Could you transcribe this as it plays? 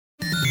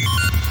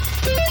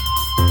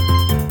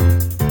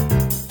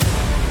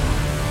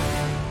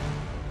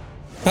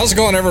How's it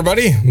going,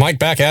 everybody? Mike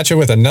back at you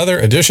with another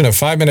edition of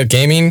 5 Minute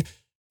Gaming.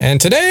 And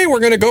today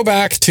we're going to go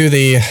back to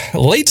the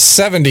late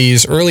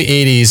 70s, early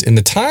 80s in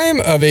the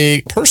time of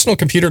a personal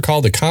computer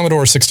called the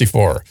Commodore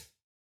 64.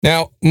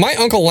 Now, my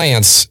Uncle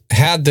Lance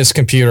had this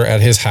computer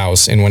at his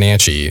house in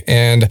Wenatchee.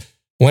 And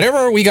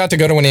whenever we got to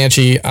go to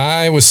Wenatchee,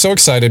 I was so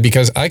excited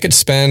because I could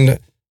spend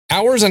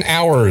hours and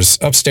hours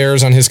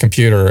upstairs on his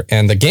computer.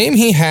 And the game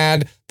he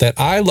had that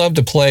I loved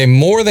to play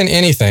more than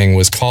anything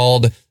was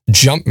called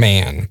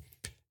Jumpman.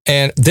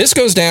 And this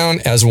goes down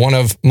as one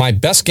of my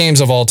best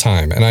games of all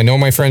time. And I know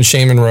my friend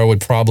Shane Monroe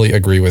would probably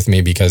agree with me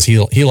because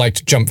he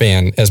liked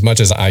Jumpman as much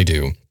as I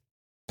do.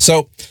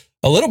 So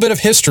a little bit of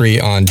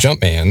history on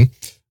Jumpman.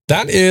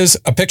 That is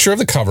a picture of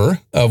the cover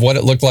of what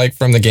it looked like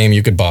from the game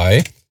you could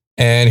buy.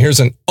 And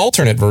here's an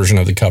alternate version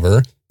of the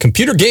cover.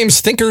 Computer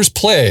Games Thinkers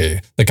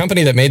Play. The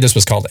company that made this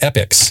was called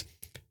Epyx.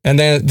 And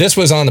then this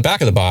was on the back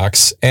of the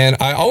box. And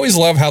I always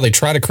love how they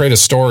try to create a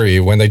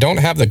story when they don't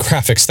have the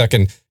graphics that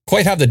can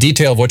quite have the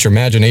detail of what your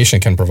imagination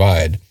can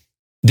provide.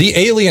 The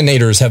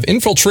alienators have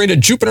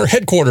infiltrated Jupiter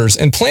headquarters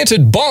and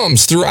planted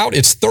bombs throughout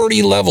its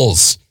 30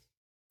 levels.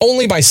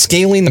 Only by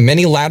scaling the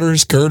many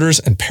ladders, girders,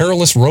 and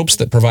perilous ropes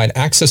that provide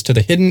access to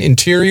the hidden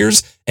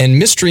interiors and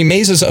mystery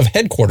mazes of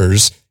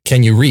headquarters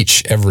can you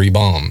reach every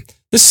bomb.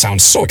 This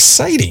sounds so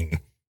exciting.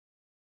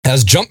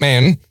 As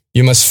Jumpman,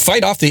 you must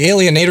fight off the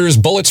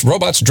alienators, bullets,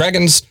 robots,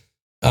 dragons,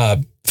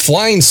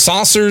 flying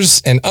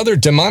saucers, and other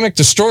demonic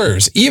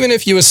destroyers. Even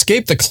if you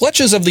escape the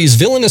clutches of these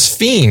villainous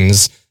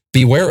fiends,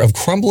 beware of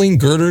crumbling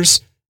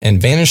girders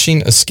and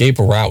vanishing escape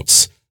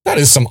routes. That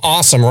is some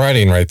awesome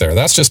writing right there.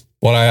 That's just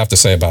what I have to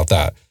say about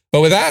that.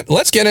 But with that,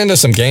 let's get into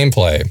some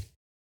gameplay.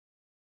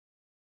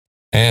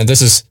 And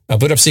this is a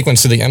boot up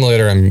sequence to the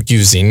emulator I'm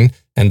using.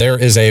 And there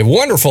is a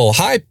wonderful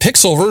high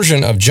pixel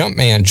version of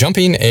Jumpman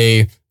jumping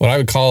what I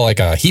would call like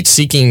a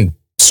heat-seeking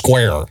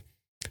square.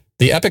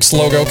 The Epyx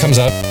logo comes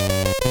up.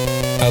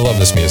 I love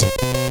this music.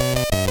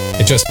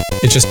 It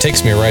just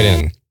takes me right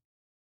in.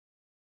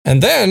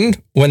 And then,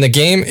 when the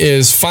game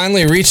is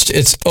finally reached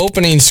its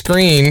opening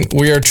screen,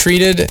 we are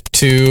treated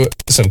to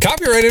some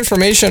copyright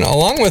information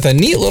along with a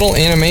neat little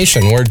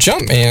animation where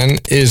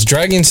Jumpman is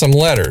dragging some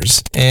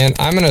letters. And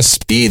I'm going to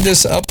speed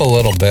this up a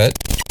little bit.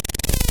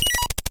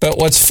 But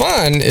what's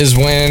fun is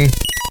when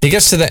he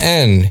gets to the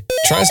end,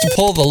 tries to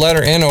pull the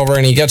letter N over,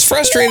 and he gets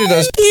frustrated,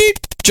 does eep,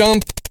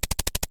 jump,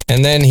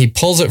 and then he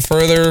pulls it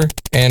further,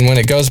 and when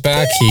it goes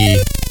back,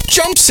 he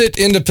jumps it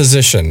into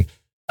position.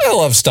 I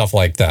love stuff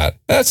like that.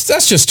 That's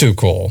just too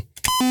cool.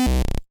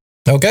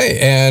 Okay,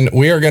 and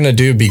we are going to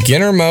do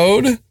beginner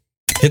mode.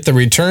 Hit the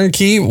return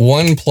key,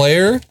 1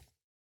 player.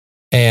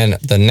 And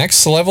the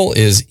next level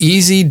is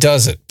easy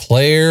does it,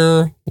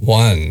 player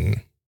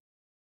 1.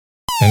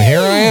 And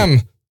here I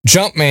am,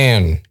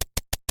 Jumpman.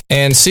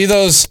 And see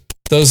those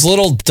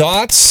little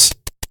dots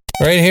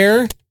right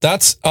here?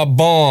 That's a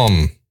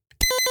bomb.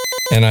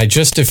 And I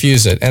just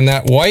defuse it. And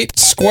that white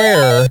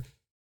square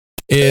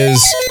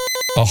is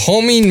a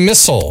homing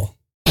missile.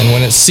 And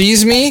when it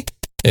sees me,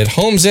 it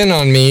homes in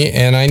on me,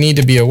 and I need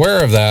to be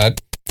aware of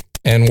that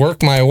and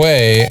work my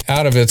way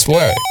out of its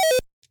way.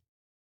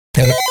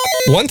 And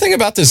one thing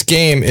about this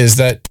game is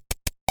that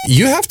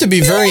you have to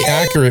be very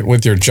accurate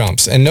with your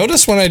jumps. And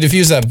notice when I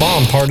defuse that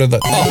bomb, part of the...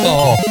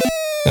 Oh,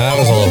 that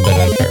was a little bit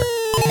unfair.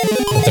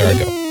 But there I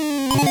go.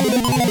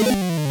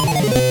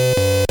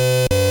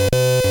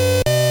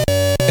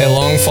 A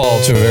long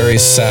fall to a very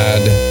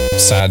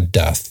sad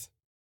death.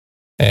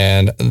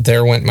 And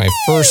there went my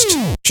first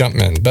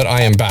Jumpman, but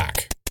I am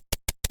back.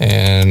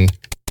 And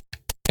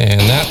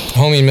that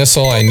homing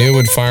missile I knew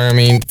would find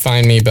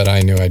me, but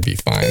I knew I'd be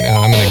fine. And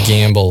I'm going to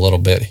gamble a little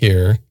bit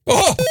here.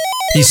 Oh!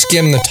 He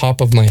skimmed the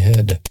top of my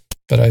head,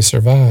 but I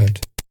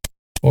survived.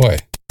 Boy.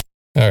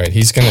 All right,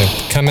 he's going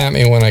to come at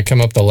me when I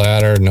come up the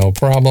ladder, no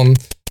problem.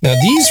 Now,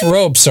 these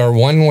ropes are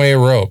one-way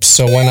ropes,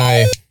 so when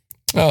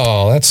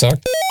oh, that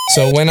sucked.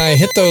 So when I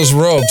hit those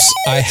ropes,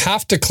 I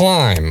have to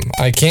climb.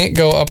 I can't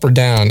go up or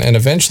down, and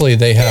eventually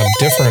they have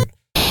different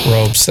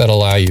ropes that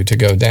allow you to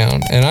go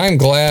down. And I'm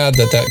glad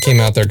that came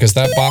out there because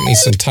that bought me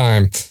some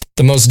time.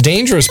 The most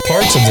dangerous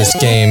parts of this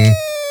game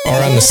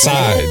are on the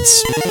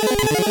sides.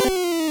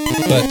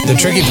 But the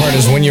tricky part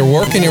is when you're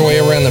working your way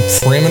around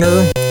the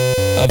perimeter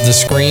of the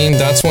screen,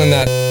 that's when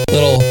that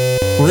little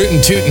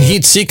rootin' tootin'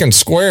 heat-seeking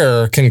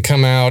square can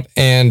come out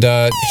and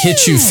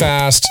hit you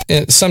fast.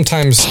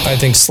 Sometimes, I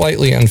think,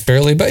 slightly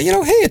unfairly, but, hey,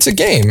 it's a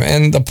game.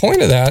 And the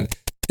point of that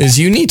is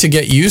you need to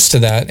get used to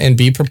that and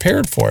be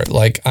prepared for it.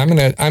 Like, I'm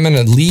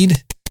gonna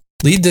lead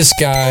this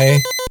guy.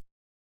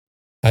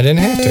 I didn't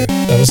have to.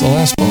 That was the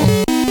last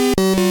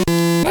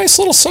bomb. Nice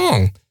little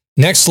song.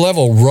 Next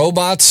level,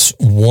 Robots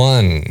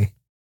 1.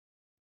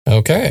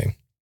 Okay.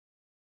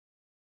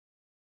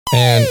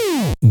 And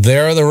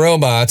there are the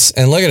robots,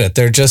 and look at it,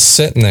 they're just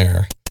sitting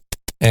there.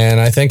 And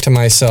I think to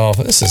myself,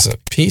 this is a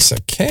piece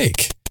of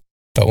cake.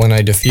 But when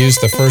I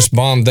defuse the first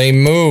bomb, they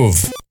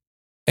move.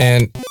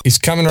 And he's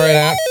coming right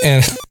at,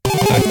 and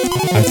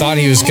I thought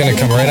he was going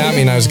to come right at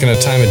me and I was going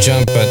to time a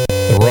jump, but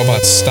the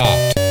robot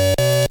stopped.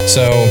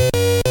 So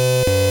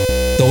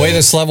The way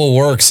this level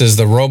works is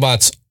the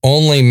robots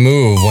only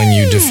move when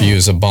you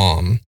defuse a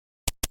bomb.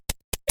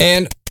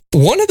 And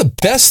one of the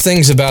best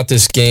things about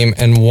this game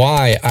and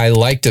why I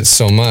liked it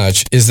so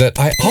much is that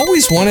I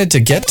always wanted to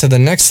get to the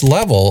next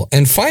level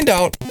and find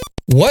out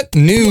what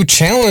new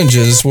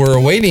challenges were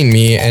awaiting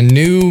me and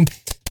new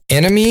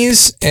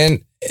enemies. And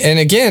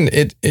again,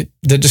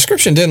 the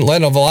description didn't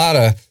let a lot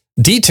of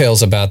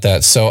details about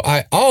that. So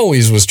I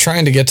always was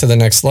trying to get to the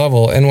next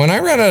level. And when I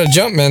ran out of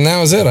Jumpman, that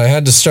was it. I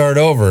had to start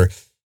over.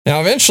 Now,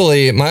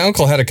 eventually, my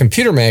uncle had a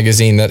computer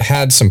magazine that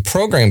had some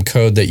program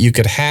code that you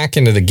could hack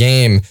into the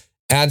game,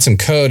 add some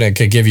code, and it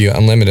could give you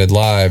unlimited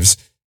lives.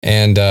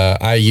 And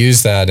I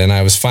used that, and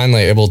I was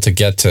finally able to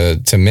get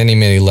to many,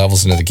 many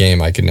levels into the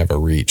game I could never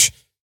reach.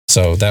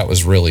 So that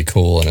was really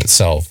cool in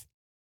itself.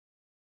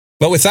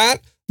 But with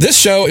that, this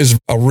show is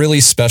a really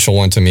special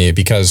one to me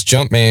because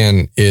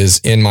Jumpman is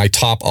in my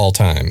top all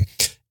time.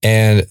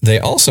 And they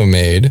also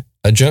made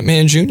a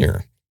Jumpman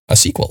Jr., a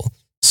sequel.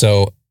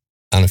 So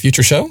on a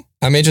future show,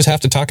 I may just have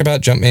to talk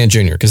about Jumpman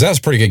Jr. because that was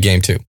a pretty good game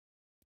too.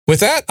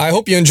 With that, I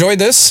hope you enjoyed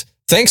this.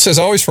 Thanks as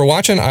always for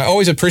watching. I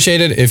always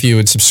appreciate it if you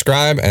would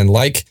subscribe and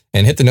like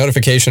and hit the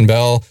notification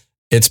bell.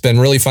 It's been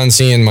really fun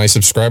seeing my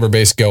subscriber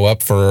base go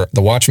up for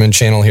the Watchmen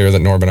channel here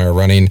that Norb and I are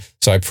running.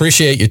 So I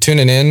appreciate you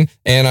tuning in,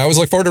 and I always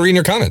look forward to reading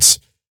your comments.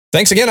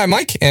 Thanks again. I'm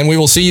Mike, and we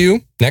will see you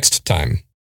next time.